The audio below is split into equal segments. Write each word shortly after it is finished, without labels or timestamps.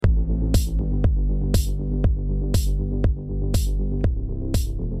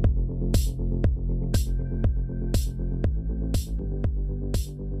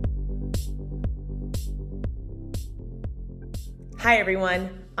Hi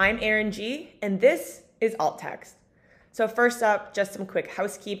everyone, I'm Erin G, and this is Alt Text. So first up, just some quick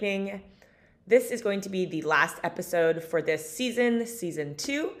housekeeping. This is going to be the last episode for this season, season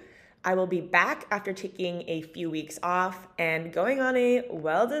 2. I will be back after taking a few weeks off and going on a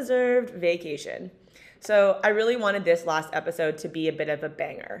well-deserved vacation. So I really wanted this last episode to be a bit of a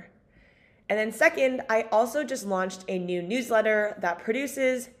banger. And then second, I also just launched a new newsletter that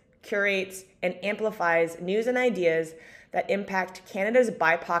produces, curates, and amplifies news and ideas that impact Canada's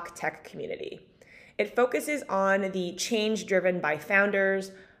BIPOC tech community. It focuses on the change driven by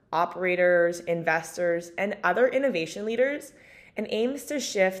founders, operators, investors, and other innovation leaders, and aims to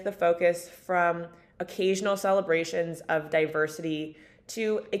shift the focus from occasional celebrations of diversity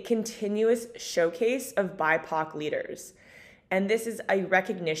to a continuous showcase of BIPOC leaders. And this is a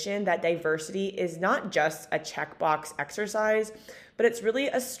recognition that diversity is not just a checkbox exercise, but it's really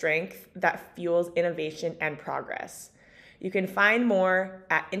a strength that fuels innovation and progress. You can find more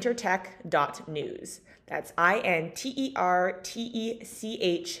at intertech.news. That's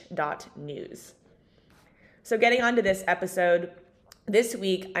INTERTECH.news. So getting on to this episode, this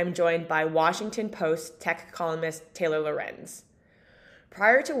week I'm joined by Washington Post tech columnist Taylor Lorenz.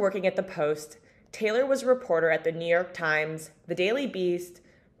 Prior to working at the Post, Taylor was a reporter at the New York Times, The Daily Beast,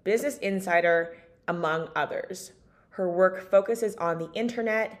 Business Insider, among others. Her work focuses on the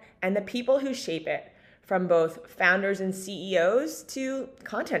internet and the people who shape it, from both founders and CEOs to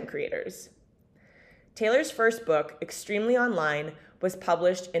content creators. Taylor's first book, Extremely Online, was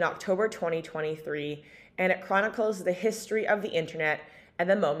published in October 2023, and it chronicles the history of the internet and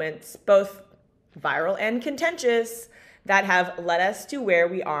the moments, both viral and contentious, that have led us to where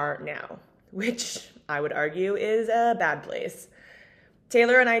we are now, which I would argue is a bad place.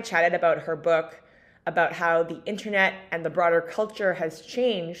 Taylor and I chatted about her book, about how the internet and the broader culture has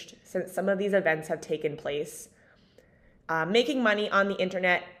changed since some of these events have taken place, making money on the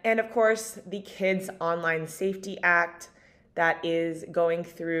internet, and of course, the Kids Online Safety Act that is going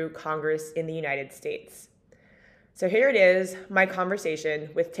through Congress in the United States. So here it is, my conversation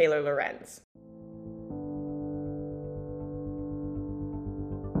with Taylor Lorenz.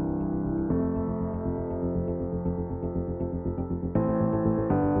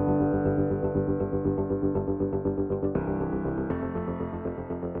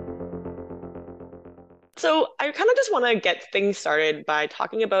 So I kind of just want to get things started by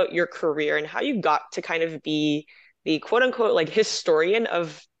talking about your career and how you got to kind of be the quote unquote like historian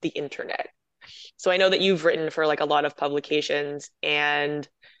of the internet. So I know that you've written for like a lot of publications and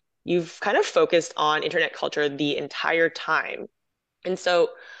you've kind of focused on internet culture the entire time. And so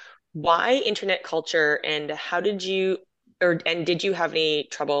why internet culture and how did you and did you have any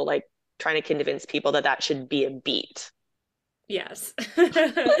trouble like trying to convince people that that should be a beat? Yes,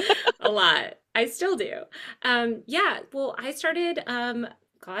 a lot. I still do. Yeah, well, I started,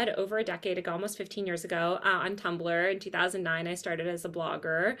 God, over a decade ago, almost 15 years ago, on Tumblr. In 2009, I started as a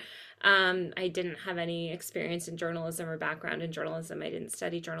blogger. I didn't have any experience in journalism or background in journalism. I didn't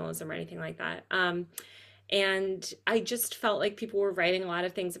study journalism or anything like that. And I just felt like people were writing a lot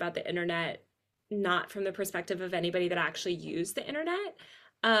of things about the internet, not from the perspective of anybody that actually used the internet.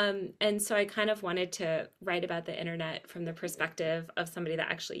 And so I kind of wanted to write about the internet from the perspective of somebody that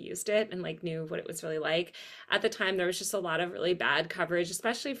actually used it and like knew what it was really like. At the time, there was just a lot of really bad coverage,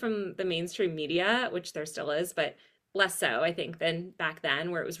 especially from the mainstream media, which there still is, but less so, I think, than back then,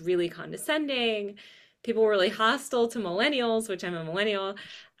 where it was really condescending. People were really hostile to millennials, which I'm a millennial.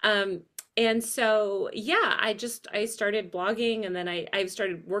 And so, yeah, I started blogging and then I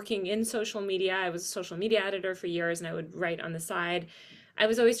started working in social media. I was a social media editor for years and I would write on the side. I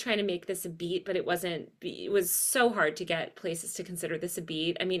was always trying to make this a beat, but it was so hard to get places to consider this a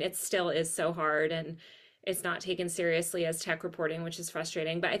beat. I mean, it still is so hard and it's not taken seriously as tech reporting, which is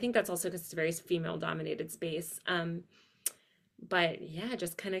frustrating. But I think that's also because it's a very female dominated space. But yeah,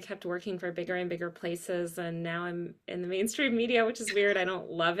 just kind of kept working for bigger and bigger places. And now I'm in the mainstream media, which is weird. I don't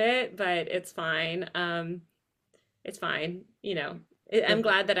love it, but it's fine. It's fine. I'm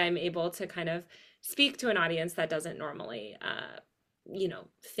glad that I'm able to kind of speak to an audience that doesn't normally,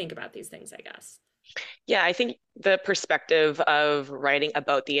 think about these things, I guess. Yeah, I think the perspective of writing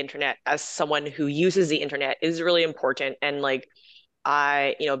about the internet as someone who uses the internet is really important. And like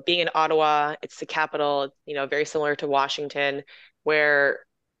being in Ottawa, it's the capital, very similar to Washington, where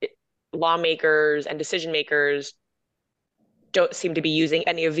lawmakers and decision makers don't seem to be using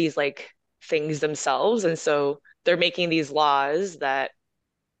any of these like things themselves. And so they're making these laws that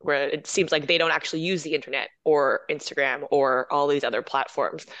where it seems like they don't actually use the internet or Instagram or all these other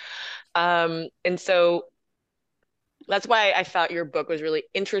platforms. And so That's why I thought your book was really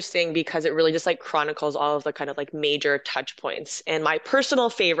interesting because it really just like chronicles all of the kind of like major touch points. And my personal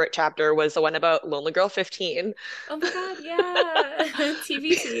favorite chapter was the one about Lonely Girl 15. Oh my God, yeah.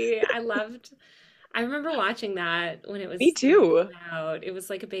 TBT. I remember watching that Me when it too. came out. It was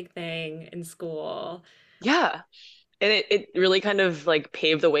like a big thing in school. Yeah. And it really kind of like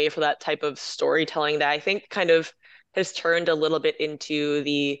paved the way for that type of storytelling that I think kind of has turned a little bit into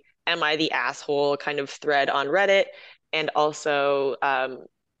the am I the asshole kind of thread on Reddit. And also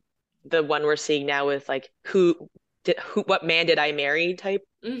the one we're seeing now with like what man did I marry type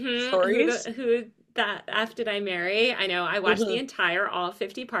stories. Who that F did I marry? I know. I watched the Hmm. entire all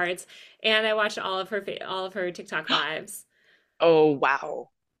 50 parts and I watched all of her TikTok lives. Oh, wow.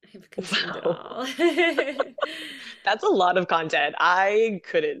 I've consumed it Wow. all. That's a lot of content. I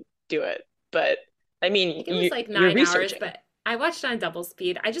couldn't do it. But I I mean, think it was like you're 9 hours, researching. but I watched it on double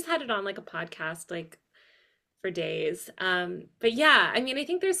speed. I just had it on like a podcast, like for days. But yeah, I mean, I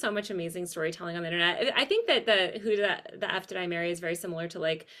think there's so much amazing storytelling on the internet. I think that the F did I marry is very similar to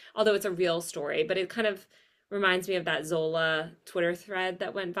like, although it's a real story, but it kind of reminds me of that Zola Twitter thread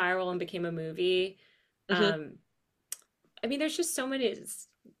that went viral and became a movie. Hmm. Um, I mean, there's just so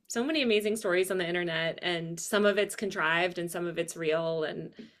many amazing stories on the internet, and some of it's contrived and some of it's real,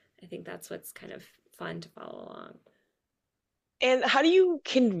 and I think that's what's kind of fun to follow along. And how do you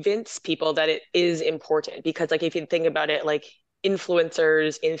convince people that it is important? Because, like, if you think about it, like,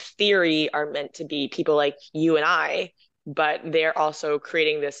 influencers in theory are meant to be people like you and I, but they're also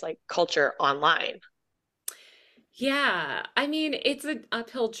creating this like culture online. Yeah, I mean, it's an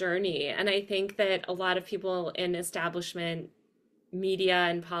uphill journey, and I think that a lot of people in establishment media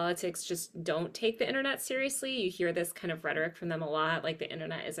and politics just don't take the internet seriously. You hear this kind of rhetoric from them a lot, like the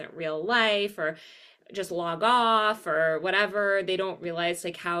internet isn't real life or just log off or whatever. They don't realize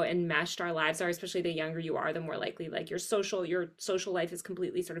like how enmeshed our lives are, especially the younger you are, the more likely like your social life is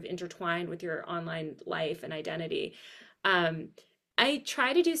completely sort of intertwined with your online life and identity. Um, I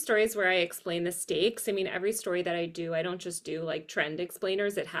try to do stories where I explain the stakes. I mean, every story that I do, I don't just do like trend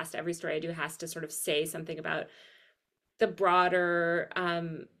explainers. Every story I do has to sort of say something about the broader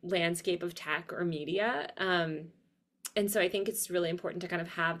landscape of tech or media. And so I think it's really important to kind of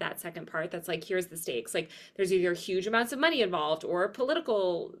have that second part that's like, here's the stakes. Like, there's either huge amounts of money involved, or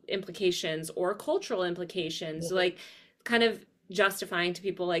political implications, or cultural implications. So, Mhm. like, kind of justifying to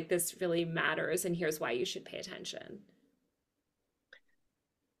people, like, this really matters, and here's why you should pay attention.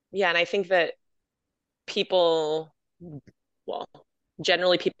 Yeah, and I think that people, well,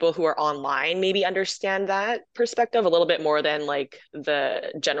 generally people who are online maybe understand that perspective a little bit more than like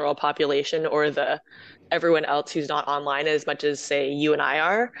the general population or the everyone else who's not online as much as say you and I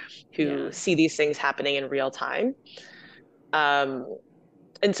are, who Yeah. see these things happening in real time. Um,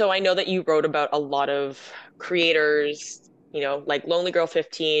 and so I know that you wrote about a lot of creators, like Lonely Girl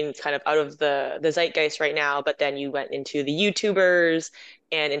 15, it's kind of out of the zeitgeist right now, but then you went into the YouTubers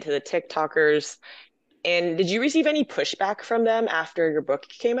and into the TikTokers. And did you receive any pushback from them after your book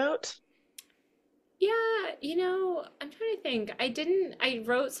came out? Yeah, I'm trying to think. I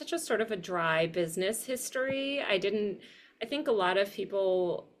wrote such a sort of a dry business history. I think a lot of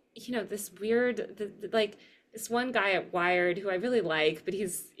people, this weird, like this one guy at Wired who I really like, but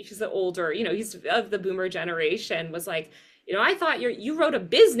he's older, he's of the boomer generation, was like, I thought you wrote a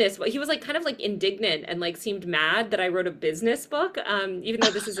business, but he was like kind of like indignant and like seemed mad that I wrote a business book. Even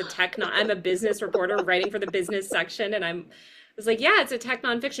though this is a tech, non I'm a business reporter writing for the business section, and I was like, yeah, it's a tech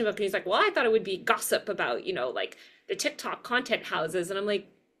nonfiction book. And he's like, well, I thought it would be gossip about, like the TikTok content houses. And I'm like,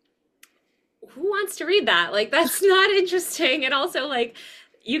 who wants to read that? Like, that's not interesting. And also, like,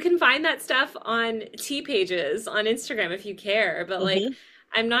 you can find that stuff on T pages on Instagram if you care. But like, Hmm.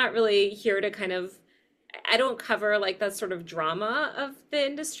 I'm not really here to kind of, I don't cover like that sort of drama of the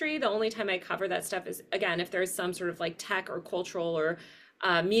industry. The only time I cover that stuff is, again, if there's some sort of like tech or cultural or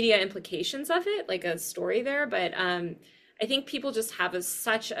media implications of it, like a story there. But I think people just have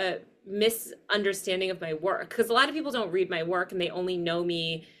such a misunderstanding of my work, because a lot of people don't read my work and they only know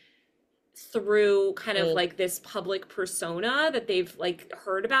me through kind of like this public persona that they've like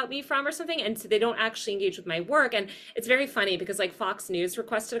heard about me from or something, and so they don't actually engage with my work. And it's very funny because like Fox News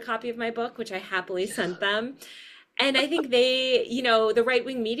requested a copy of my book, which I happily sent them, and I think they, the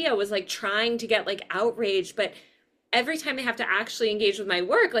right-wing media was like trying to get like outraged, but every time they have to actually engage with my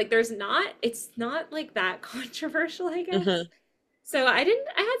work, like it's not like that controversial, I Hmm. guess. So I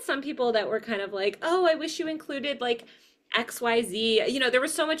had some people that were kind of like, oh, I wish you included like XYZ. There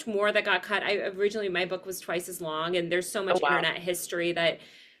was so much more that got cut. My book was twice as long, and there's so Oh, much wow. internet history that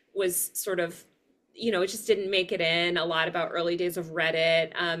was sort of it just didn't make it in. A lot about early days of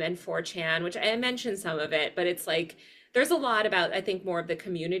Reddit, and 4chan, which I mentioned some of it, but it's like there's a lot about, I think, more of the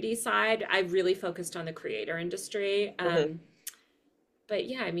community side. I really focused on the creator industry. Hmm. But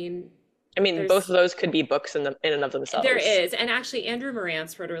yeah, I mean, I mean, both there's of those could be books in and of there themselves. is, and actually Andrew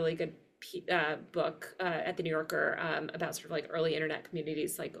Morantz wrote a really good book at the New Yorker, about sort of like early internet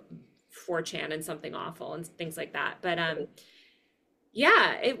communities like 4chan and Something Awful and things like that. But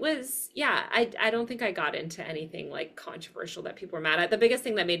yeah, it was, yeah, I don't think I got into anything like controversial that people were mad at. The biggest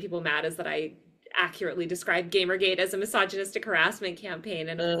thing that made people mad is that I accurately described Gamergate as a misogynistic harassment campaign.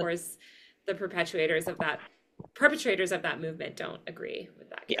 And of Mm, course, the perpetrators of that movement don't agree with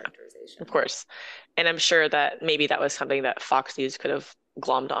that yeah, characterization. of course. And I'm sure that maybe that was something that Fox News could have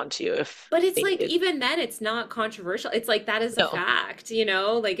glommed onto if But it's they like, needed. even then, it's not controversial. It's like, that is a No. fact,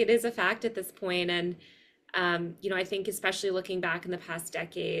 like it is a fact at this point. And, I think especially looking back in the past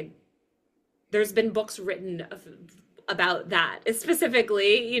decade, there's been books written about that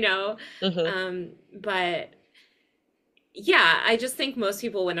specifically, Hmm. but yeah, I just think most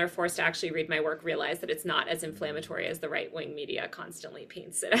people, when they're forced to actually read my work, realize that it's not as inflammatory as the right-wing media constantly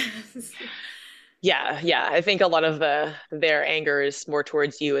paints it as. Yeah, yeah. I think a lot of their anger is more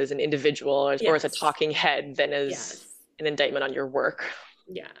towards you as an individual or as a Yes. talking head than as Yes. an indictment on your work.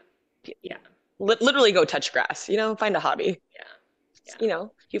 Yeah. Yeah. Literally go touch grass, find a hobby. Yeah. Yeah.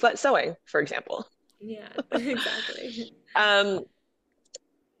 You've got sewing, for example. Yeah. Exactly. Um,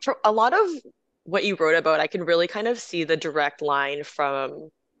 for a lot of what you wrote about, I can really kind of see the direct line from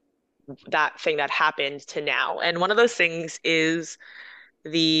that thing that happened to now. And one of those things is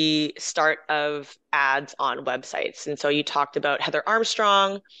the start of ads on websites. And so you talked about Heather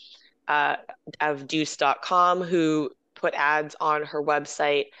Armstrong, uh, of Deuce.com, who put ads on her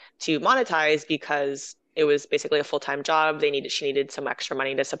website to monetize because it was basically a full-time job. She needed some extra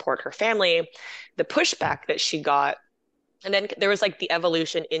money to support her family. The pushback that she got, and then there was like the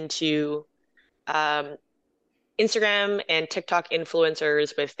evolution into um, Instagram and TikTok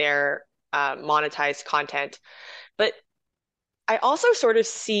influencers with their monetized content. But I also sort of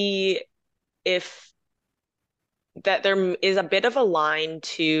see if that there is a bit of a line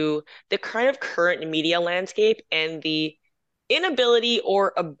to the kind of current media landscape and the inability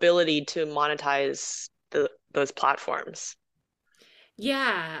or ability to monetize those platforms.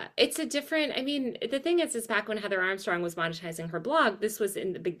 Yeah, it's a different, I mean, the thing is back when Heather Armstrong was monetizing her blog, this was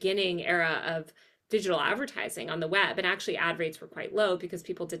in the beginning era of digital advertising on the web, and actually ad rates were quite low because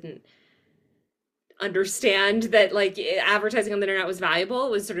people didn't understand that like advertising on the internet was valuable.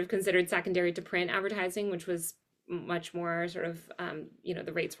 It was sort of considered secondary to print advertising, which was much more sort of,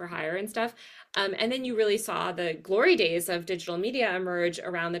 the rates were higher and stuff. And then you really saw the glory days of digital media emerge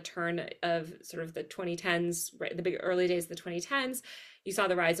around the turn of sort of the 2010s, right, the big early days of the 2010s. You saw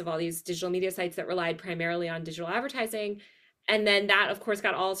the rise of all these digital media sites that relied primarily on digital advertising. And then that, of course,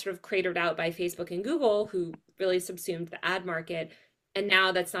 got all sort of cratered out by Facebook and Google, who really subsumed the ad market. And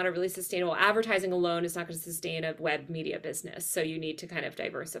now that's not a really sustainable. Advertising alone is not going to sustain a web media business. So you need to kind of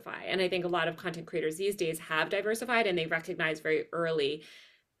diversify. And I think a lot of content creators these days have diversified, and they recognize very early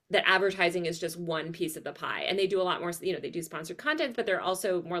that advertising is just one piece of the pie. And they do a lot more, they do sponsored content, but they're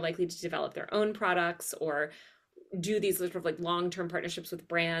also more likely to develop their own products or do these sort of like long-term partnerships with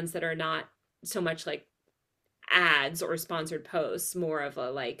brands that are not so much like ads or sponsored posts, more of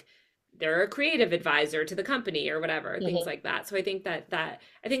a like they're a creative advisor to the company or whatever, things Mhm. like that. So I think that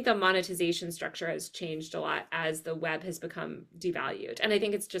I think the monetization structure has changed a lot as the web has become devalued. And I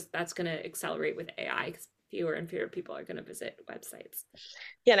think it's just that's going to accelerate with AI because fewer and fewer people are going to visit websites.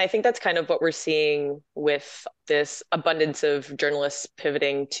 Yeah, and I think that's kind of what we're seeing with this abundance of journalists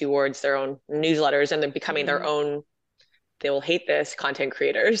pivoting towards their own newsletters and then becoming their Mm-hmm. own, they will hate this, content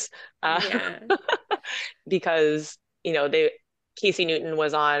creators. Uh, Yeah. because, they Casey Newton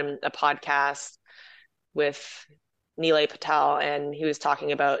was on a podcast with Nilay Patel, and he was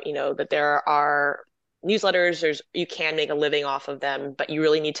talking about, that there are newsletters, you can make a living off of them, but you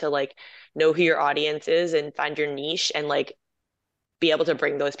really need to like know who your audience is and find your niche and like be able to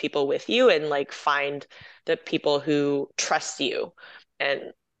bring those people with you and like find the people who trust you.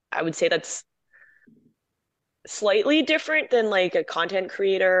 And I would say that's slightly different than like a content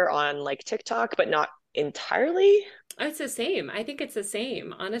creator on like TikTok, but not entirely. It's the same. I think it's the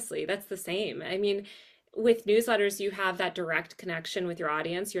same. Honestly, that's the same. I mean, with newsletters, you have that direct connection with your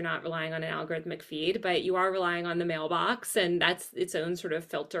audience. You're not relying on an algorithmic feed, but you are relying on the mailbox, and that's its own sort of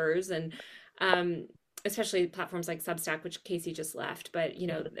filters and um, especially platforms like Substack, which Casey just left. But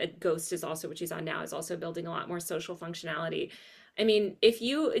Ghost is also, which he's on now, is also building a lot more social functionality. I mean,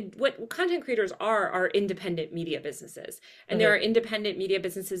 what content creators are independent media businesses, and there Mm-hmm. are independent media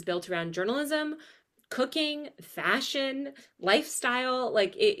businesses built around journalism, cooking, fashion, lifestyle,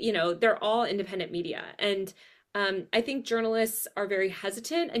 like it, they're all independent media. And I think journalists are very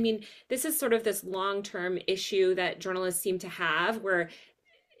hesitant. I mean, this is sort of this long-term issue that journalists seem to have where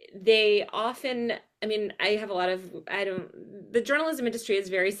they often, I mean, I have a lot of, I don't, the journalism industry is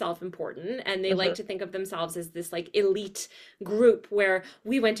very self-important, and they like Hmm. to think of themselves as this like elite group where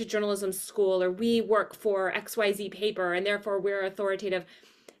we went to journalism school or we work for XYZ paper and therefore we're authoritative.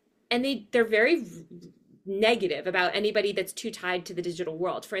 And they're very negative about anybody that's too tied to the digital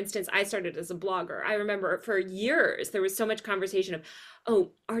world. For instance, I started as a blogger. I remember for years there was so much conversation of,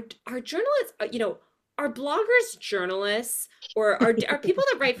 oh, are journalists, are bloggers journalists, or are people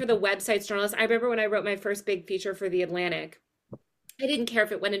that write for the websites journalists? I remember when I wrote my first big feature for The Atlantic, I didn't care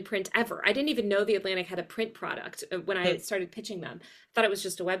if it went in print ever. I didn't even know The Atlantic had a print product when I started pitching them. I thought it was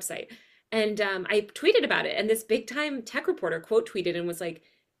just a website. And I tweeted about it, and this big time tech reporter quote tweeted and was like,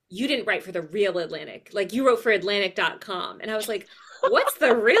 you didn't write for the real Atlantic. Like you wrote for Atlantic.com. And I was like, what's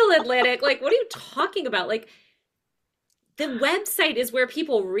the real Atlantic? Like, what are you talking about? Like, the website is where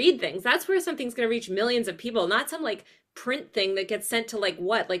people read things. That's where something's going to reach millions of people, not some like print thing that gets sent to like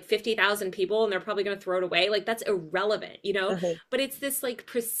what, like 50,000 people and they're probably going to throw it away. Like that's irrelevant. Hmm. But it's this like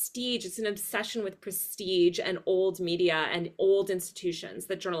prestige. It's an obsession with prestige and old media and old institutions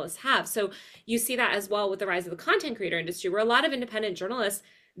that journalists have. So you see that as well with the rise of the content creator industry, where a lot of independent journalists,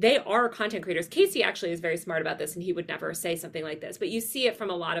 they are content creators. Casey actually is very smart about this and he would never say something like this, but you see it from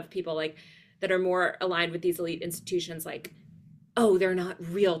a lot of people like that are more aligned with these elite institutions, like, oh, they're not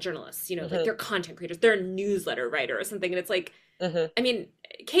real journalists, like Hmm. they're content creators, they're a newsletter writer or something. And it's like, Hmm. I mean,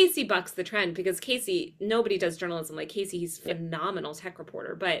 Casey bucks the trend because Casey, nobody does journalism like Casey. He's a Yeah. phenomenal tech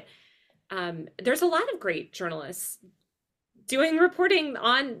reporter, but there's a lot of great journalists doing reporting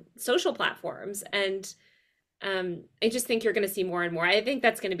on social platforms. And I just think you're going to see more and more. I think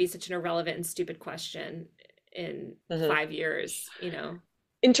that's going to be such an irrelevant and stupid question in Hmm. 5 years.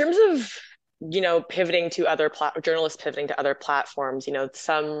 In terms of, pivoting to journalists pivoting to other platforms,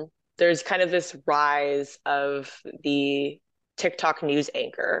 there's kind of this rise of the TikTok news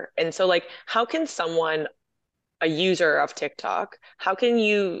anchor. And so like how can someone, a user of TikTok, how can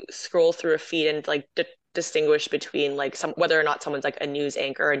you scroll through a feed and like distinguish between like some whether or not someone's like a news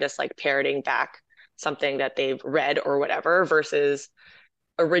anchor and just like parroting back something that they've read or whatever versus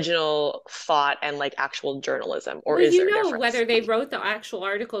original thought and like actual journalism, or Well, is there a difference? whether they wrote the actual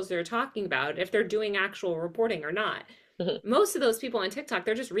articles they're talking about, if they're doing actual reporting or not. Hmm. Most of those people on TikTok,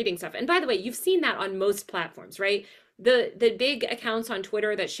 they're just reading stuff. And by the way, you've seen that on most platforms, right? The big accounts on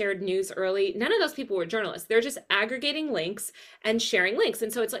Twitter that shared news early, none of those people were journalists. They're just aggregating links and sharing links.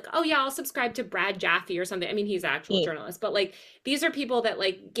 And so it's like, oh yeah, I'll subscribe to Brad Jaffe or something. I mean, he's an actual journalist, but like these are people that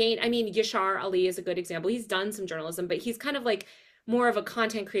like gain, I mean, Yashar Ali is a good example. He's done some journalism, but he's kind of like more of a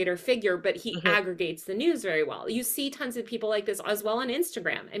content creator figure, but he Hmm. aggregates the news very well. You see tons of people like this as well on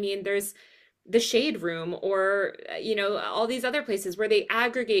Instagram. I mean, there's the Shade Room or all these other places where they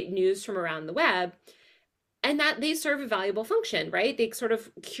aggregate news from around the web, and that they serve a valuable function, right? They sort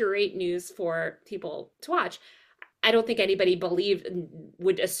of curate news for people to watch. I don't think anybody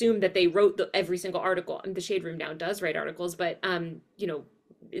would assume that they wrote every single article. And the Shade Room now does write articles, but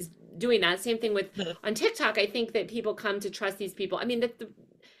is doing that. Same thing with on TikTok. I think that people come to trust these people. I mean,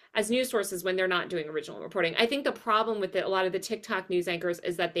 as news sources when they're not doing original reporting. I think the problem with a lot of the TikTok news anchors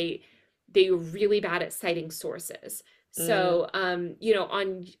is that they're really bad at citing sources. Hmm. So,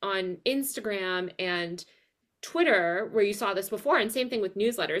 on Instagram and Twitter, where you saw this before, and same thing with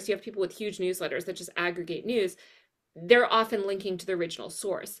newsletters, you have people with huge newsletters that just aggregate news. They're often linking to the original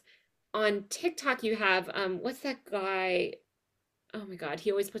source. On TikTok, you have what's that guy? Oh my God,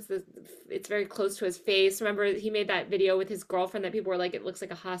 he always puts it's very close to his face. Remember, he made that video with his girlfriend that people were like, it looks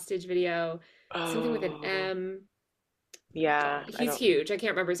like a hostage video. Something with an Oh, M. Oh my yeah, God, I he's don't. huge. I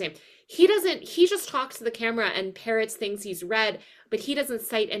can't remember his name. He just talks to the camera and parrots things he's read, but he doesn't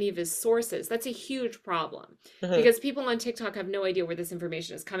cite any of his sources. That's a huge problem Hmm. because people on TikTok have no idea where this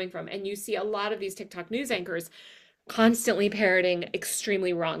information is coming from. And you see a lot of these TikTok news anchors constantly parroting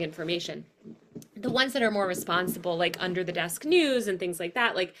extremely wrong information. The ones that are more responsible, like Under the Desk News and things like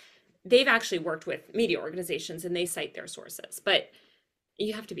that, like they've actually worked with media organizations and they cite their sources. But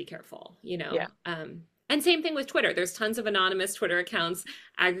you have to be careful, you Yeah, know. And same thing with Twitter. There's tons of anonymous Twitter accounts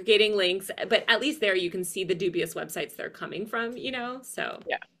aggregating links, but at least there you can see the dubious websites they're coming from. So,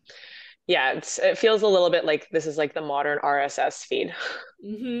 yeah, yeah. It feels a little bit like this is like the modern RSS feed.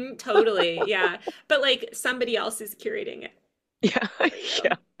 totally, yeah. But like somebody else is curating it. Yeah, So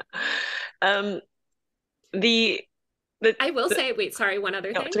yeah. Um, the the, I will the say, wait, sorry, one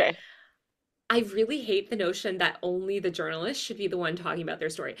other no, it's thing. okay. I really hate the notion that only the journalist should be the one talking about their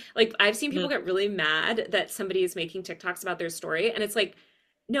story. Like, I've seen people Mhm. get really mad that somebody is making TikToks about their story, and it's like,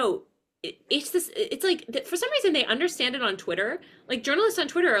 no, it's this, it's like, for some reason, they understand it on Twitter. Like, journalists on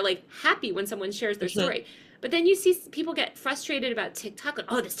Twitter are like happy when someone shares their Mhm. story. But then you see people get frustrated about TikTok, like,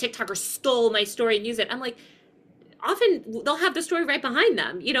 oh, this TikToker stole my story and used it. I'm like, often they'll have the story right behind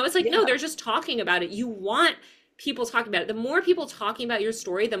them. It's like, no, Yeah. they're just talking about it. You want people talking about it. The more people talking about your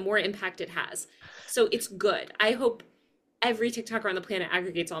story, the more impact it has. So it's good. I hope every TikToker on the planet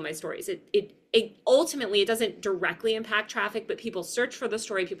aggregates all my stories. It ultimately, it doesn't directly impact traffic, but people search for the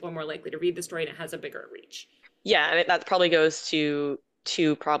story, people are more likely to read the story, and it has a bigger reach. Yeah, and that probably goes to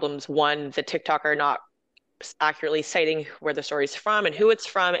two problems. One, the TikToker not accurately citing where the story's from and who it's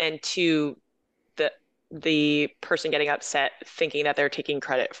from, and two, the the person getting upset thinking that they're taking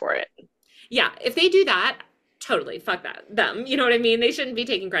credit for it. Yeah, if they do that, totally fuck that them. You know what I mean? They shouldn't be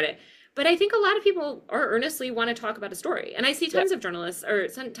taking credit. But I think a lot of people are earnestly want to talk about a story. And I see Yep. tons of journalists or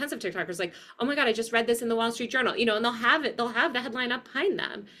tons of TikTokers like, oh my God, I just read this in the Wall Street Journal, and they'll have the headline up behind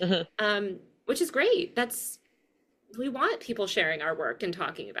them, Hmm. which is great. We want people sharing our work and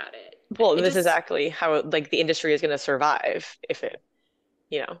talking about it. Well, It this is just, exactly how like the industry is going to survive if it's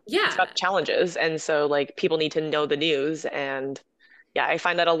got yeah, challenges. And so like people need to know the news. And yeah, I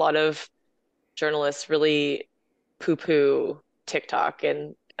find that a lot of journalists really poo-poo TikTok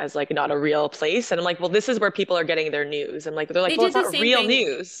and as like not a real place. And I'm like, well, this is where people are getting their news. And like they're like, they well, it's did the not same real thing.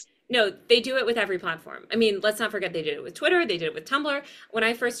 news. No, they do it with every platform. I mean, let's not forget they did it with Twitter, they did it with Tumblr. When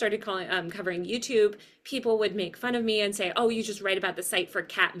I first started covering YouTube, people would make fun of me and say, "Oh, you just write about the site for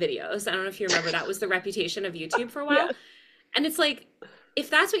cat videos." I don't know if you remember that was the reputation of YouTube for a Yeah. while. And it's like, if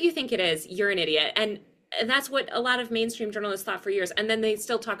that's what you think it is, you're an idiot. And that's what a lot of mainstream journalists thought for years. And then they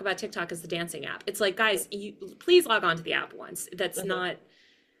still talk about TikTok as the dancing app. It's like, guys, please log on to the app once. That's Mhm. not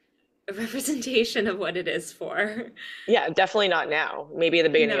a representation of what it is for. Yeah, definitely not now. Maybe at the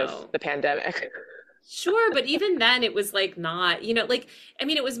beginning of No. the pandemic. Sure, but even then it was like not, like I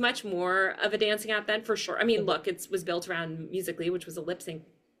mean it was much more of a dancing app then for sure. I mean, Mhm. look, it was built around Musically, which was a lip sync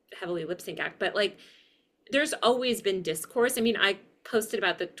heavily lip sync act, but like there's always been discourse. I mean, I posted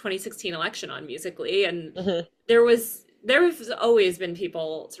about the 2016 election on Musically, and Mhm. there was always been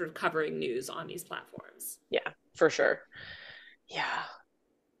people sort of covering news on these platforms. Yeah, for sure. Yeah.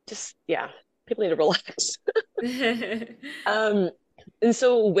 Just yeah, people need to relax. Um, and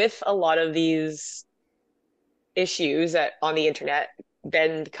so with a lot of these issues on the internet,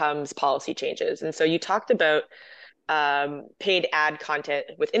 then comes policy changes. And so you talked about paid ad content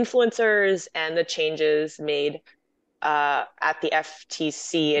with influencers and the changes made at the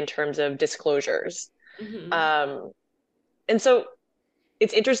FTC in terms of disclosures. Hmm. Um, and so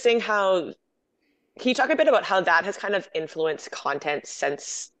it's interesting how, can you talk a bit about how that has kind of influenced content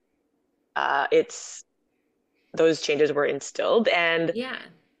since it's those changes were instilled and Yeah.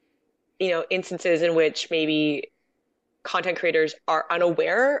 instances in which maybe content creators are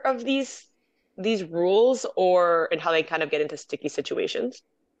unaware of these rules or and how they kind of get into sticky situations.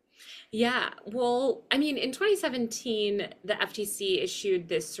 Yeah. Well, I mean, in 2017, the FTC issued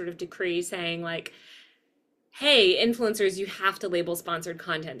this sort of decree saying like, hey, influencers, you have to label sponsored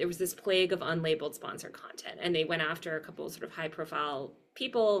content. There was this plague of unlabeled sponsored content, and they went after a couple of sort of high profile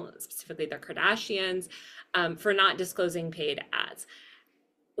people, specifically the Kardashians, for not disclosing paid ads.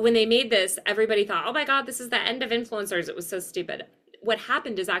 When they made this, everybody thought, oh my God, this is the end of influencers. It was so stupid. What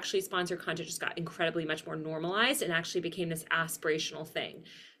happened is actually sponsored content just got incredibly much more normalized and actually became this aspirational thing.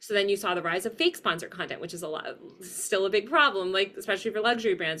 So then you saw the rise of fake sponsored content, which is still a big problem, like especially for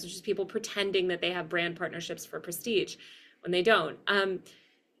luxury brands, which is people pretending that they have brand partnerships for prestige when they don't.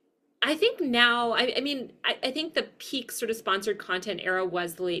 I think now, I mean, I think the peak sort of sponsored content era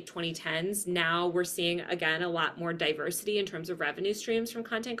was the late 2010s. Now we're seeing, again, a lot more diversity in terms of revenue streams from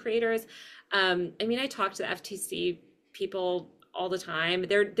content creators. I mean, I talk to the FTC people all the time.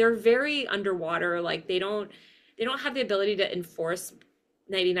 They're very underwater. Like they don't have the ability to enforce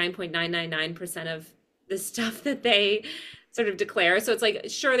 99.999% of the stuff that they sort of declare. So it's like,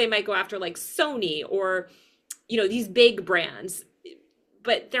 sure, they might go after like Sony or these big brands,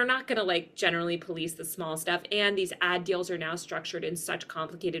 but they're not going to like generally police the small stuff. And these ad deals are now structured in such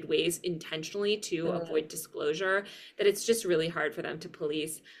complicated ways intentionally to Mm. avoid disclosure that it's just really hard for them to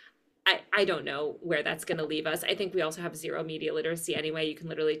police. I don't know where that's going to leave us. I think we also have zero media literacy anyway. You can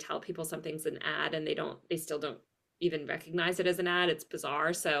literally tell people something's an ad and they still don't even recognize it as an ad. It's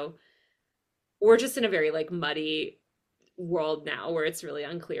bizarre. So we're just in a very like muddy world now where it's really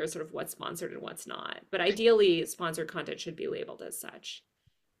unclear sort of what's sponsored and what's not. But ideally, sponsored content should be labeled as such.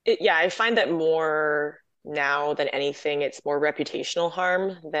 Yeah, I find that more now than anything, it's more reputational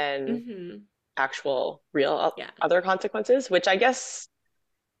harm than Hmm. actual real Yeah, other consequences, which I guess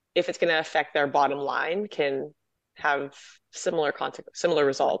if it's going to affect their bottom line can have similar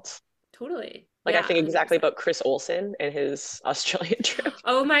results. totally. Like I Yeah, think exactly 100%. about Chris Olsen and his Australian trip.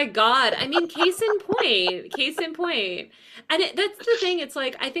 Oh my God. I mean, case in point, case in point. And that's the thing. It's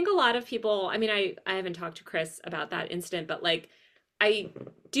like, I think a lot of people, I mean, I haven't talked to Chris about that incident, but like, I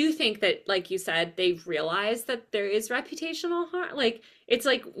do think that, like you said, they've realized that there is reputational harm. Like, it's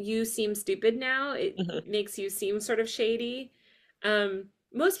like you seem stupid now. It Mhm. makes you seem sort of shady.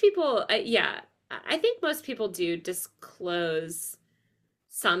 Most people, yeah, I think most people do disclose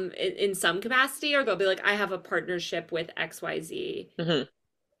some in some capacity, or they'll be like, I have a partnership with XYZ. Mhm.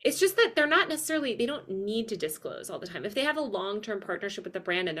 It's just that they're not necessarily, they don't need to disclose all the time. If they have a long-term partnership with the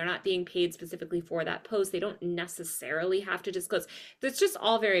brand and they're not being paid specifically for that post, they don't necessarily have to disclose. It's just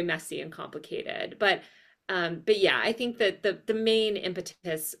all very messy and complicated. But yeah, I think that the main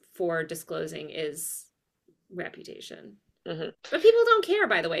impetus for disclosing is reputation. Mhm. But people don't care,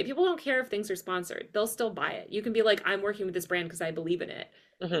 by the way. People don't care if things are sponsored. They'll still buy it. You can be like, I'm working with this brand because I believe in it.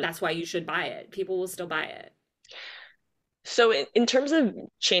 Mhm. That's why you should buy it. People will still buy it. So in terms of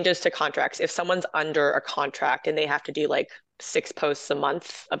changes to contracts, if someone's under a contract and they have to do like 6 posts a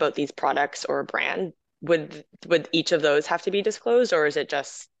month about these products or a brand, would each of those have to be disclosed, or is it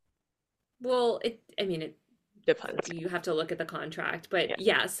just Well, I mean, depends? you have to look at the contract, but Yeah.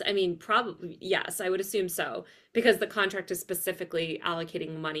 yes, I mean, probably yes, I would assume so because the contract is specifically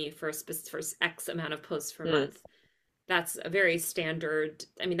allocating money for X amount of posts per Mm, month. That's a very standard.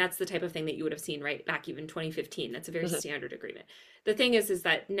 I mean, that's the type of thing that you would have seen right back even 2015. That's a very mhm. standard agreement. The thing is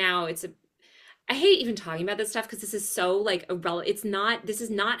that now it's a I hate even talking about this stuff because this is so like irrelevant. It's not, this is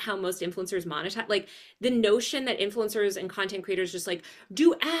not how most influencers monetize. Like the notion that influencers and content creators just like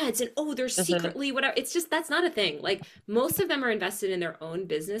do ads and oh, they're Mhm. secretly whatever. It's just, that's not a thing. Like most of them are invested in their own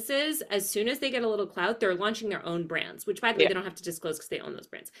businesses. As soon as they get a little clout, they're launching their own brands, which by the way, Yeah. they don't have to disclose because they own those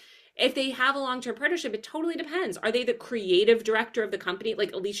brands. If they have a long-term partnership, it totally depends. Are they the creative director of the company?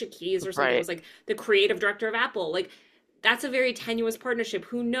 Like Alicia Keys or something Right. was like the creative director of Apple. Like that's a very tenuous partnership.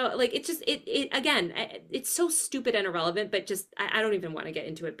 Who know? Like it just it again. It's so stupid and irrelevant. But just I don't even want to get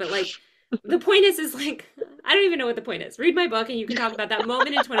into it. But like the point is like I don't even know what the point is. Read my book and you can talk about that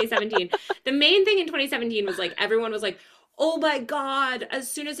moment in 2017. The main thing in 2017 was like everyone was like, oh my god! As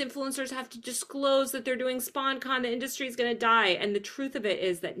soon as influencers have to disclose that they're doing SpawnCon, the industry is gonna die. And the truth of it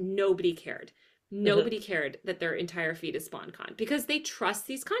is that nobody cared. Mhm. Nobody cared that their entire feed is SpawnCon because they trust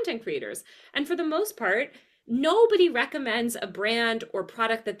these content creators. And for the most part, nobody recommends a brand or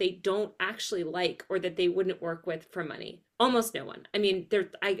product that they don't actually like or that they wouldn't work with for money. Almost no one. I mean, there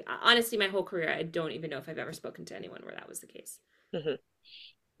I honestly my whole career I don't even know if I've ever spoken to anyone where that was the case. Mhm.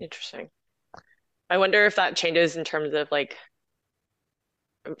 Interesting. I wonder if that changes in terms of like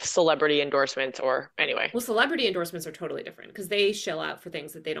celebrity endorsements or anyway. Well, celebrity endorsements are totally different because they shell out for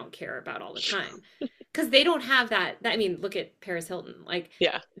things that they don't care about all the time. Because they don't have I mean, look at Paris Hilton. Like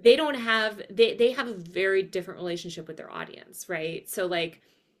Yeah. they don't have they have a very different relationship with their audience, right? So like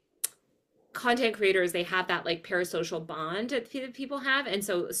content creators, they have that like parasocial bond that people have, and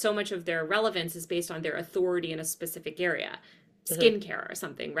so much of their relevance is based on their authority in a specific area, Mhm. skincare or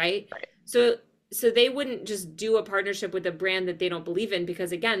something, right? Right. So they wouldn't just do a partnership with a brand that they don't believe in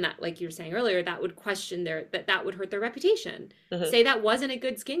because again, that like you were saying earlier, that would question that would hurt their reputation. Mhm. Say that wasn't a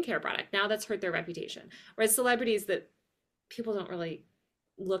good skincare product, now that's hurt their reputation. Whereas celebrities, that people don't really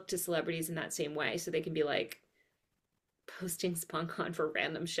look to celebrities in that same way, so they can be like posting SponCon for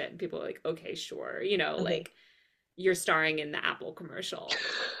random shit and people are like, okay, sure, Mhm. like you're starring in the Apple commercial.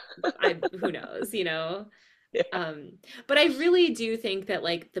 I Who knows, Yeah. um but I really do think that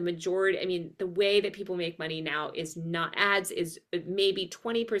like the majority, I mean, the way that people make money now is not ads, is maybe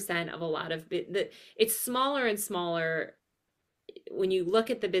 20% of a lot of it's smaller and smaller. When you look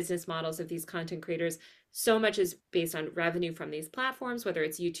at the business models of these content creators, so much is based on revenue from these platforms, whether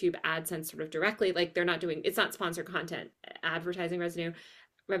it's YouTube, AdSense, sort of directly, like they're not doing, it's not sponsored content, advertising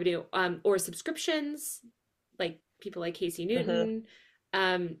revenue, or subscriptions, like people like Casey Mhm. Newton,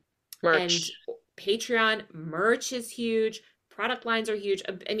 um, and Merch. Patreon. Merch is huge. Product lines are huge.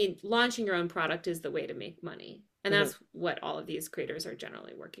 I mean, launching your own product is the way to make money. And Mhm. that's what all of these creators are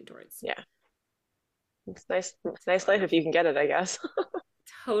generally working towards. Yeah. It's nice. It's a nice life if you can get it, I guess.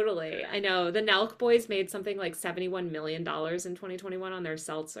 Totally. I know. The Nelk Boys made something like $71 million in 2021 on their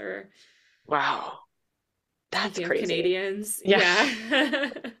seltzer. Wow. That's Speaking of crazy. Canadians, Yeah. yeah.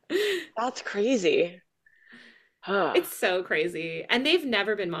 That's crazy. Huh. It's so crazy. And they've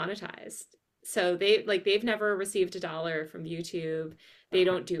never been monetized. So they've never received a dollar from YouTube. They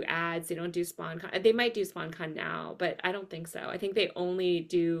don't do ads. They don't do SpawnCon. They might do SpawnCon now, but I don't think so. I think they only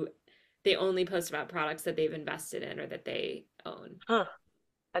do They only post about products that they've invested in or that they own. Huh,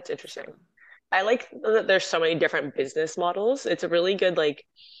 that's So, interesting. I like that there's so many different business models. It's a really good like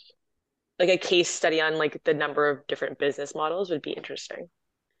a case study on like the number of different business models would be interesting.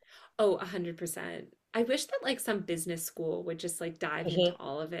 oh, 100%. I wish that like some business school would just like dive into Hmm.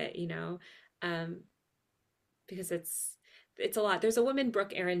 all of it, um, because it's a lot. There's a woman,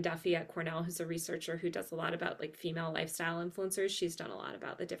 Brooke Aaron Duffy at Cornell, who's a researcher who does a lot about like female lifestyle influencers. She's done a lot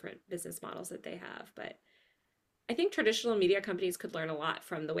about the different business models that they have. But I think traditional media companies could learn a lot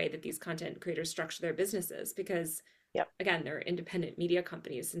from the way that these content creators structure their businesses because, Yep. again, they're independent media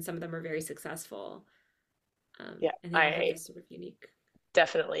companies and some of them are very successful. Yeah, And they all have I this sort of unique.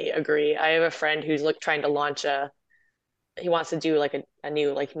 definitely agree. I have a friend who's trying to launch he wants to do like a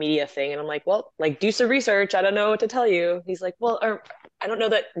new like media thing, and I'm like, well, like do some research. I don't know what to tell you. He's like, well, I don't know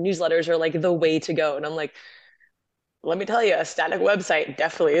that newsletters are like the way to go. And I'm like, let me tell you, a static website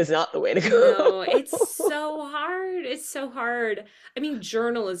definitely is not the way to No, it's go. so hard. It's so hard. I mean,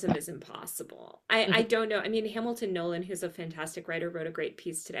 journalism is impossible. I don't know. I mean, Hamilton Nolan, who's a fantastic writer, wrote a great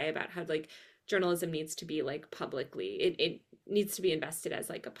piece today about how like journalism needs to be like publicly, it needs to be invested as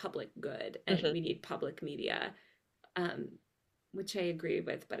like a public good, and Mhm. we need public media. Um, which I agree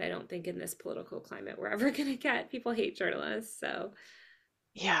with, but I don't think in this political climate we're ever gonna get. People hate journalists, so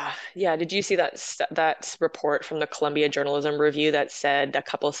Yeah, yeah. Did you see that report from the Columbia Journalism Review that said a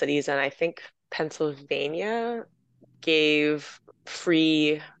couple cities, and I think Pennsylvania gave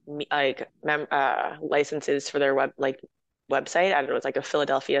free licenses for their website. I don't know, it's like a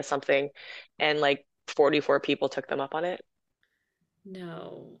Philadelphia something, and like 44 people took them up on it.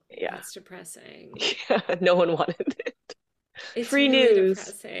 no, Yeah, that's depressing. yeah. No one wanted it. It's Free really news.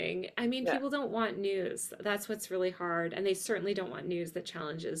 depressing. I mean, Yeah, people don't want news. That's what's really hard. And they certainly don't want news that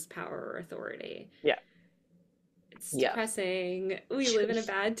challenges power or authority. yeah, It's yeah. depressing. We live in a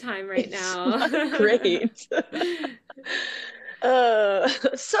bad time right It's now. not great.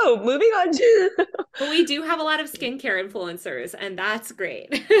 So moving on to But we do have a lot of skincare influencers, and that's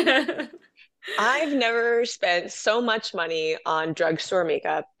great. I've never spent so much money on drugstore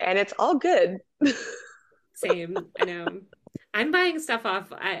makeup, and it's all good. Same, I know. I'm buying stuff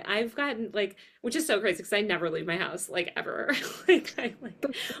off. I've gotten like, which is so crazy because I never leave my house like ever.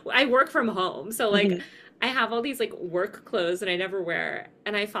 I work from home, so like Mhm. I have all these like work clothes that I never wear,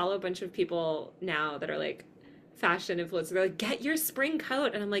 and I follow a bunch of people now that are like fashion influencers. They're like, get your spring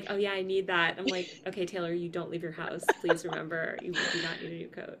coat, and I'm like, oh yeah, I need that. I'm like, okay, Taylor, you don't leave your house. Please remember, you do not need a new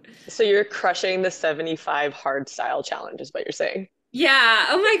coat. So you're crushing the 75 hard style challenge, is what you're saying. Yeah.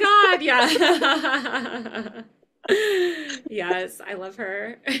 Oh my God. Yeah. Yes, I love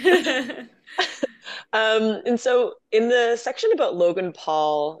her. And so in the section about Logan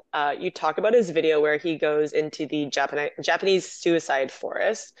Paul, you talk about his video where he goes into the Japanese suicide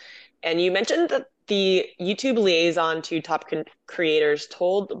forest, and you mentioned that the YouTube liaison to creators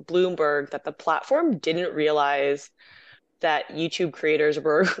told Bloomberg that the platform didn't realize that YouTube creators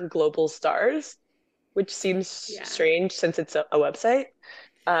were global stars, which seems Yeah. strange since it's a website,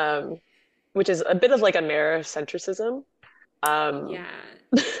 um, which is a bit of like a mirror centricism. Um, Yeah.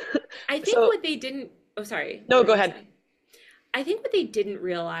 I think so what they didn't, oh, sorry, what no, were you go gonna ahead. say? I think what they didn't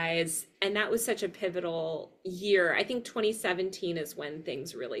realize, and that was such a pivotal year, I think 2017 is when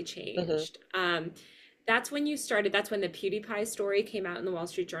things really Hmm. changed. That's when you started, that's when the PewDiePie story came out in the Wall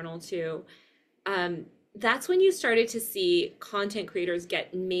Street Journal too. um, that's when you started to see content creators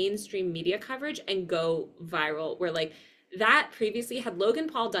get mainstream media coverage and go viral. Where like that previously, had Logan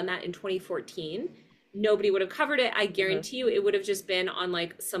Paul done that in 2014, nobody would have covered it. I Hmm. guarantee you it would have just been on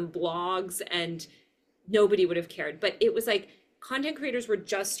like some blogs and nobody would have cared. But it was like content creators were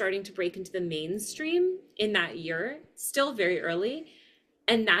just starting to break into the mainstream in that year, still very early.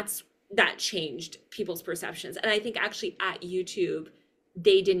 And that changed people's perceptions. And I think actually at YouTube,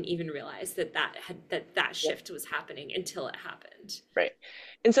 they didn't even realize that Yeah, shift was happening until it happened. right.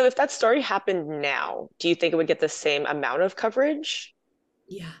 And so if that story happened now, do you think it would get the same amount of coverage?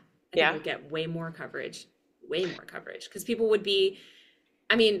 Yeah, I think it Yeah. would get way more coverage because people would be.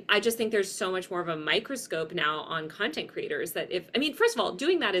 I mean, I just think there's so much more of a microscope now on content creators that if, I mean, first of all,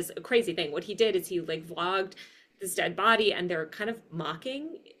 doing that is a crazy thing. What he did is he like vlogged this dead body and they're kind of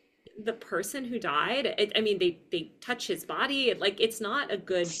mocking the person who died. I mean, they touch his body. Like it's not a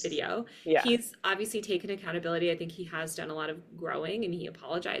good video. Yeah. He's obviously taken accountability. I think he has done a lot of growing and he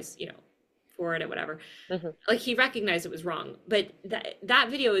apologized, for it or whatever. Hmm. Like he recognized it was wrong, but that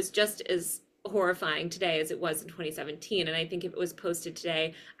video is just as horrifying today as it was in 2017. And I think if it was posted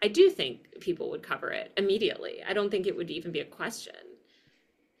today, I do think people would cover it immediately. I don't think it would even be a question.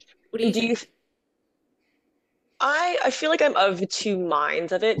 What do And you do you think? I feel like I'm of two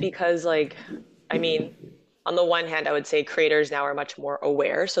minds of it because like I mean, on the one hand, I would say creators now are much more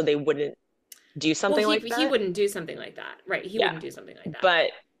aware, so they wouldn't do Well, something like he that. wouldn't do something like that, right? He Yeah. wouldn't do something like that.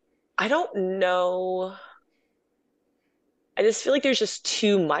 But I don't know. I just feel like there's just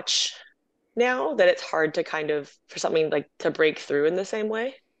too much now that it's hard to kind of for something like to break through in the same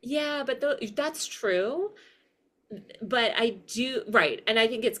way. Yeah, but that's true. But I do, right, and I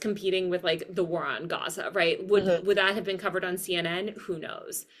think it's competing with like the war on Gaza, right? Hmm. Would that have been covered on CNN? Who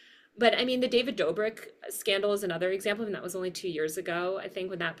knows? But I mean, the David Dobrik scandal is another example, and that was only 2 years ago, I think,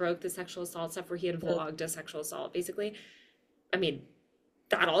 when that broke, the sexual assault stuff where he had Hmm. vlogged a sexual assault, basically. I mean,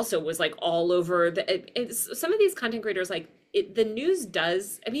 that also was like all over some of these content creators like the news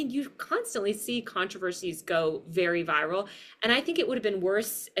does, I mean, you constantly see controversies go very viral, and I think it would have been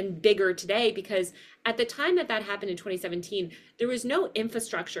worse and bigger today because at the time that that happened in 2017 there was no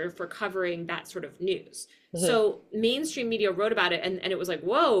infrastructure for covering that sort of news. Hmm. So mainstream media wrote about it, and it was like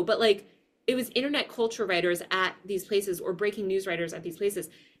whoa, but like it was internet culture writers at these places or breaking news writers at these places.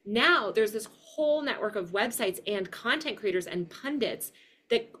 Now there's this whole network of websites and content creators and pundits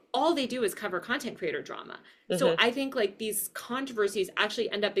that all they do is cover content creator drama. So Hmm. I think like these controversies actually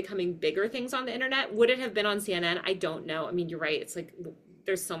end up becoming bigger things on the internet. Would it have been on CNN? I don't know. I mean, you're right. It's like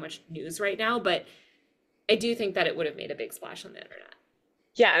there's so much news right now, but I do think that it would have made a big splash on the internet.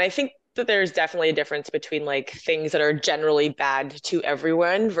 Yeah, and I think that there's definitely a difference between like things that are generally bad to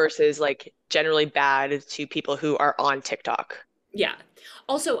everyone versus like generally bad to people who are on TikTok. Yeah.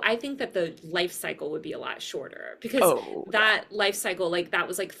 Also, I think that the life cycle would be a lot shorter because Oh, yeah. that life cycle, like that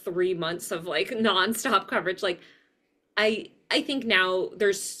was like 3 months of like nonstop coverage. Like I think now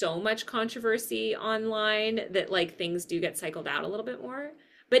there's so much controversy online that like things do get cycled out a little bit more.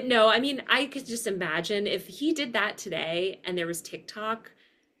 But no, I mean, I could just imagine if he did that today and there was TikTok,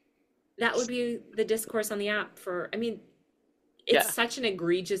 that would be the discourse on the app for, I mean, it's Yeah. such an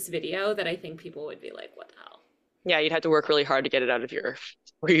egregious video that I think people would be like, what the hell? Yeah, you'd have to work really hard to get it out of your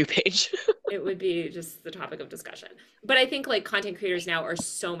For You page. It would be just the topic of discussion. But I think like content creators now are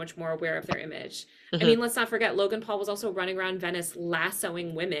so much more aware of their image. I Hmm. mean, let's not forget Logan Paul was also running around Venice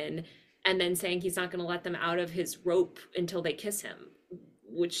lassoing women and then saying he's not going to let them out of his rope until they kiss him,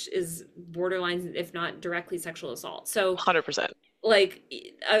 which is borderline, if not directly, sexual assault. So 100%. like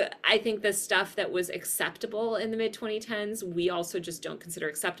I think the stuff that was acceptable in the mid 2010s we also just don't consider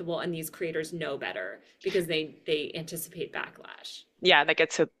acceptable, and these creators know better because they anticipate backlash. Yeah, that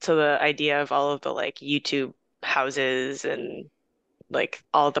gets to the idea of all of the like YouTube houses and like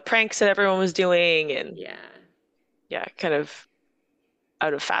all the pranks that everyone was doing and Yeah. yeah, kind of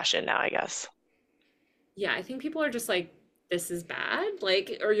out of fashion now, I guess. Yeah, I think people are just like, this is bad,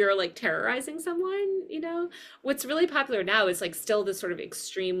 like, or you're like terrorizing someone, you know? What's really popular now is like still this sort of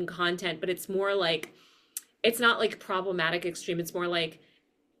extreme content, but it's more like, it's not like problematic extreme. It's more like,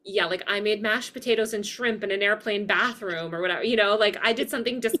 yeah, like I made mashed potatoes and shrimp in an airplane bathroom or whatever, you know, like I did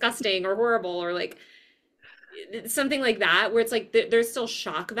something disgusting or horrible or like something like that, where it's like there's still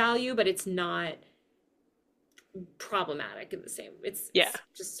shock value, but it's not problematic in the same. Yeah. It's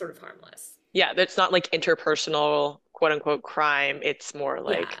just sort of harmless. Yeah, that's not like interpersonal quote unquote crime. It's more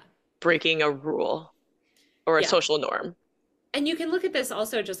Yeah. like breaking a rule or a Yeah. social norm. And you can look at this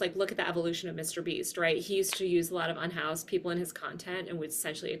also, just like look at the evolution of Mr. Beast, right? He used to use a lot of unhoused people in his content and would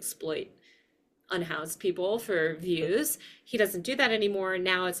essentially exploit unhoused people for views. He doesn't do that anymore.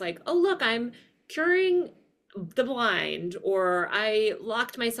 Now it's like, oh, look, I'm curing the blind, or I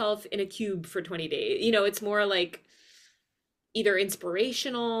locked myself in a cube for 20 days. You know, it's more like either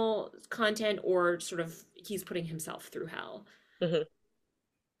inspirational content or sort of he's putting himself through hell. Hmm.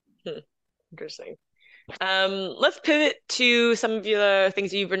 Hmm. Interesting. Let's pivot to some of the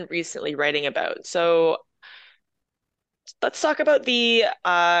things you've been recently writing about. So let's talk about the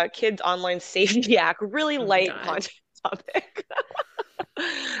Kids Online Safety Act, really Oh my light God. content topic.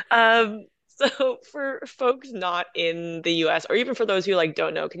 So for folks not in the US, or even for those who like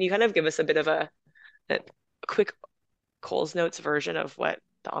don't know, can you kind of give us a bit of a quick Coles Notes version of what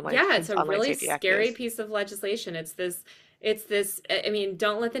the Yeah, it's Kids a Online really Safety Act scary is? piece of legislation. It's this, I mean,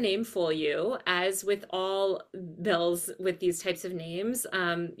 don't let the name fool you. As with all bills with these types of names,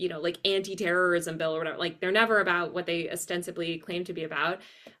 you know, like anti-terrorism bill or whatever, like they're never about what they ostensibly claim to be about.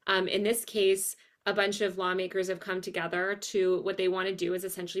 In this case, a bunch of lawmakers have come together to what they want to do is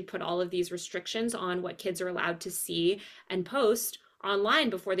essentially put all of these restrictions on what kids are allowed to see and post online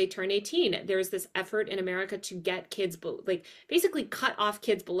before they turn 18. There's this effort in America to get kids, like basically cut off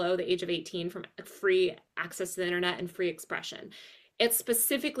kids below the age of 18 from free access to the internet and free expression. it's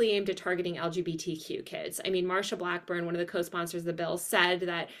specifically aimed at targeting LGBTQ kids. I mean, Marsha Blackburn, one of the co-sponsors of the bill, said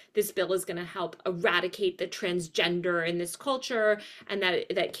that this bill is going to help eradicate the transgender in this culture, and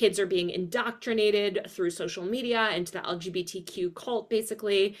that kids are being indoctrinated through social media into the LGBTQ cult,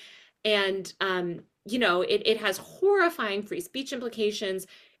 basically. And it has horrifying free speech implications.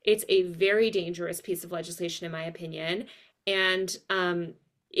 It's a very dangerous piece of legislation, in my opinion, and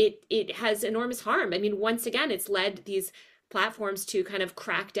it has enormous harm. I mean, once again, it's led these platforms to kind of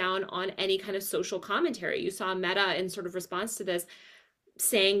crack down on any kind of social commentary. You saw Meta in sort of response to this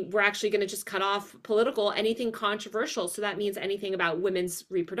saying we're actually going to just cut off political anything controversial. So that means anything about women's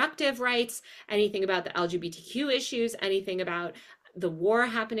reproductive rights, anything about the LGBTQ issues, anything about the war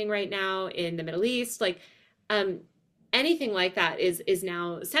happening right now in the Middle East, like anything like that is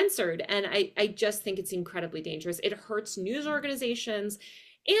now censored. And I just think it's incredibly dangerous. It hurts news organizations.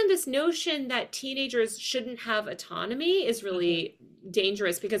 And this notion that teenagers shouldn't have autonomy is really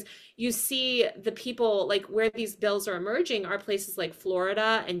dangerous, because you see the people, like, where these bills are emerging are places like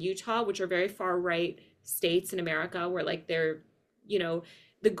Florida and Utah, which are very far right states in America, where like the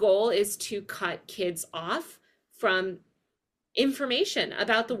goal is to cut kids off from information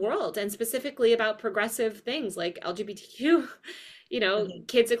about the world, and specifically about progressive things like LGBTQ,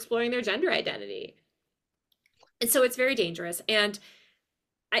 kids exploring their gender identity. And so it's very dangerous. And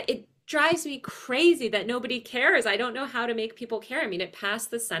it drives me crazy that nobody cares. I don't know how to make people care. I mean, it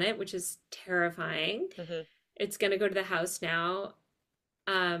passed the Senate, which is terrifying. It's going to go to the House now,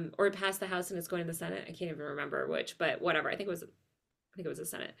 or it passed the House and it's going to the Senate. I can't even remember which, but whatever. I think it was the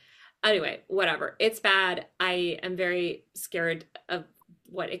Senate. Anyway, whatever. It's bad. I am very scared of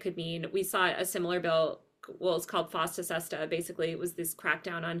what it could mean. We saw a similar bill. Well, it's called FOSTA SESTA. Basically, it was this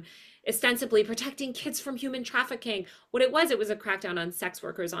crackdown on ostensibly protecting kids from human trafficking. What it was a crackdown on sex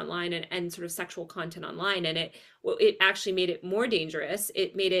workers online and sort of sexual content online. And it actually made it more dangerous.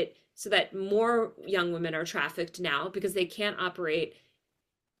 It made it so that more young women are trafficked now because they can't operate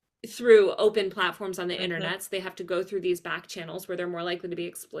through open platforms on the internet. So they have to go through these back channels where they're more likely to be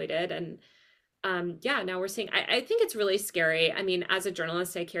exploited. And now we're seeing, I think it's really scary. I mean, as a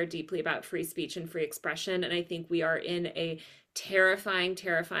journalist, I care deeply about free speech and free expression. And I think we are in a terrifying,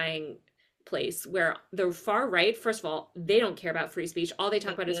 terrifying place where the far right, first of all, they don't care about free speech. All they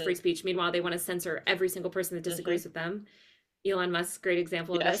talk about is free speech. Meanwhile, they want to censor every single person that disagrees with them. Elon Musk's a great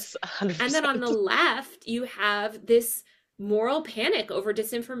example of this. 100%. And then on the left, you have this moral panic over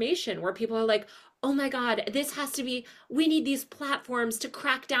disinformation where people are like, oh my God, we need these platforms to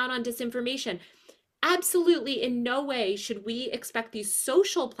crack down on disinformation. Absolutely, in no way should we expect these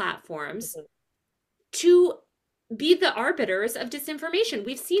social platforms to be the arbiters of disinformation.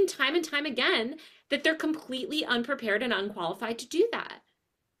 We've seen time and time again that they're completely unprepared and unqualified to do that.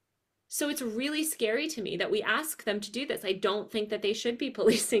 So it's really scary to me that we ask them to do this. I don't think that they should be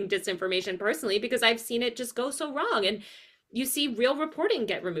policing disinformation personally, because I've seen it just go so wrong. And you see real reporting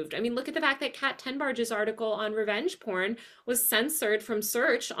get removed. I mean, look at the fact that Kat Tenbarge's article on revenge porn was censored from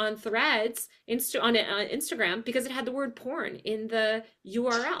search on Threads on Instagram because it had the word porn in the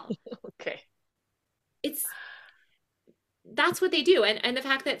URL. Okay. That's what they do. And the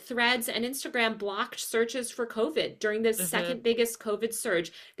fact that Threads and Instagram blocked searches for COVID during the second biggest COVID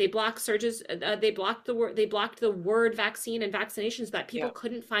surge, they blocked searches, they blocked the word vaccine and vaccinations so that people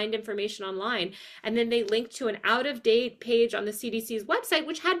couldn't find information online. And then they linked to an out-of-date page on the CDC's website,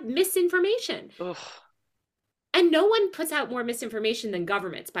 which had misinformation. Ugh. And no one puts out more misinformation than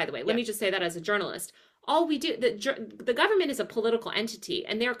governments, by the way. Let me just say that as a journalist. All we do, the government is a political entity,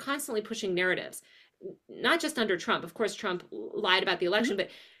 and they're constantly pushing narratives. Not just under Trump. Of course, Trump lied about the election,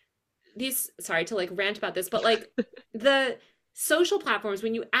 but sorry to like rant about this, but like the social platforms,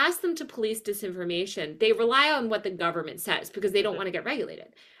 when you ask them to police disinformation, they rely on what the government says because they don't want to get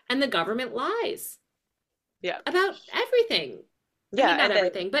regulated. And the government lies. About everything. I mean, not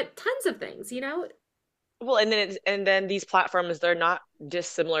everything, but tons of things, Well, and then these platforms, they're not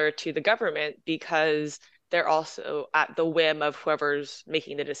dissimilar to the government because they're also at the whim of whoever's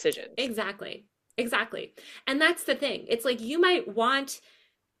making the decisions. Exactly. And that's the thing. It's like you might want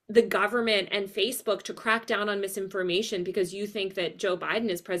the government and Facebook to crack down on misinformation because you think that Joe Biden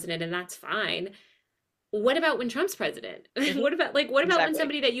is president, and that's fine. What about when Trump's president? What about when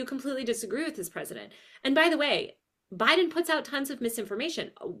somebody that you completely disagree with is president? And by the way, Biden puts out tons of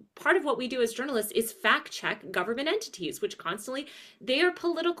misinformation. Part of what we do as journalists is fact check government entities, which constantly, they are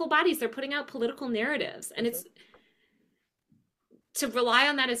political bodies. They're putting out political narratives. And to rely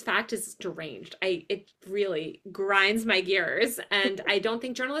on that as fact is deranged. It really grinds my gears, and I don't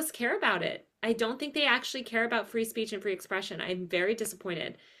think journalists care about it. I don't think they actually care about free speech and free expression. I'm very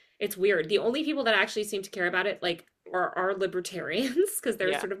disappointed. It's weird. The only people that actually seem to care about it, like are libertarians because they're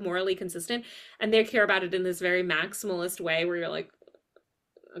Yeah. sort of morally consistent, and they care about it in this very maximalist way where you're like,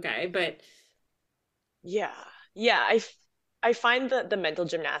 okay, but Yeah. Yeah. I find that the mental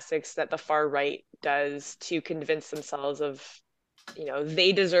gymnastics that the far right does to convince themselves of,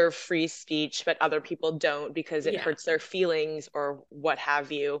 they deserve free speech, but other people don't because it yeah. hurts their feelings or what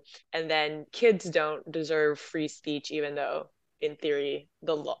have you. And then kids don't deserve free speech, even though in theory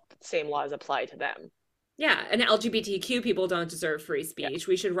same laws apply to them. Yeah, and LGBTQ people don't deserve free Yeah. speech.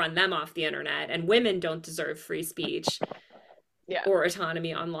 We should run them off the internet, and women don't deserve free speech Yeah. or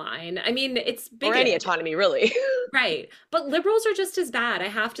autonomy online. I mean, it's Or any bigoted. autonomy, really. Right. But liberals are just as bad, I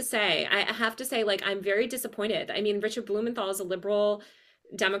have to say. I have to say, like, I'm very disappointed. I mean, Richard Blumenthal is a liberal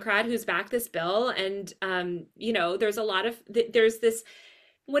Democrat who's backed this bill. And, there's a lot of, there's this,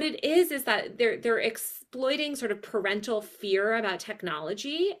 what it is that they're exploiting sort of parental fear about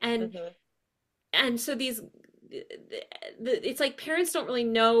technology. Hmm. And so it's like parents don't really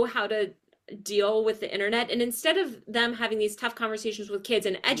know how to deal with the internet, and instead of them having these tough conversations with kids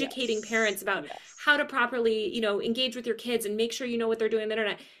and educating Yes. parents about Yes. how to properly engage with your kids and make sure you know what they're doing on the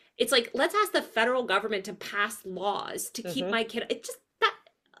internet, it's like, let's ask the federal government to pass laws to keep Hmm. my kid. It just that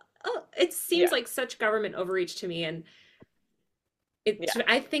oh, it seems Yeah. like such government overreach to me, and Yeah.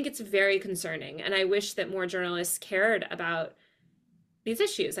 I think it's very concerning, and I wish that more journalists cared about these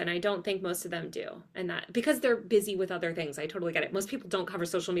issues, and I don't think most of them do. And that because they're busy with other things. I totally get it. Most people don't cover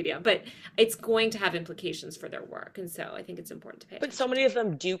social media, but it's going to have implications for their work, and so I think it's important to pay But so attention many to. of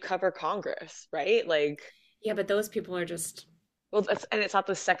them do cover Congress, right? Like, Yeah, but those people are just, well, and it's not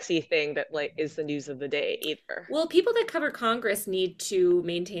the sexy thing that like is the news of the day either. well, people that cover Congress need to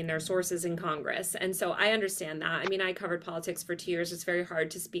maintain their sources in Congress. And so I understand that. I mean, I covered politics for 2 years. It's very hard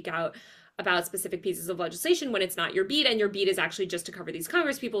to speak out about specific pieces of legislation when it's not your beat, and your beat is actually just to cover these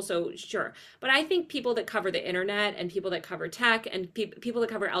Congress people. So sure. But I think people that cover the internet and people that cover tech and people that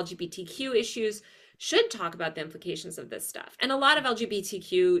cover LGBTQ issues should talk about the implications of this stuff. And a lot of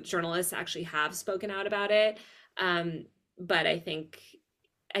LGBTQ journalists actually have spoken out about it. Um, but I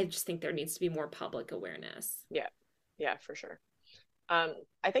just think there needs to be more public awareness. Yeah. Yeah, for sure. I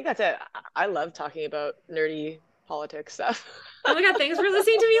think that's it. I love talking about nerdy politics stuff. Oh my God, thanks for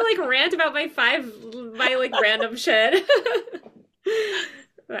listening to me like rant about my like random shit.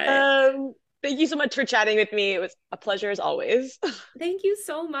 But Thank you so much for chatting with me. It was a pleasure as always. thank you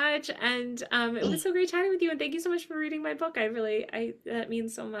so much. And it was so great chatting with you. And thank you so much for reading my book. That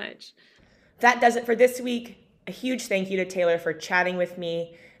means so much. That does it for this week. A huge thank you to Taylor for chatting with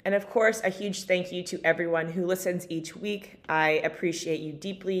me. And of course, a huge thank you to everyone who listens each week. I appreciate you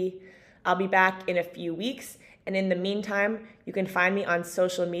deeply. I'll be back in a few weeks. And in the meantime, you can find me on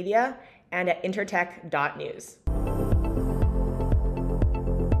social media and at intertech.news.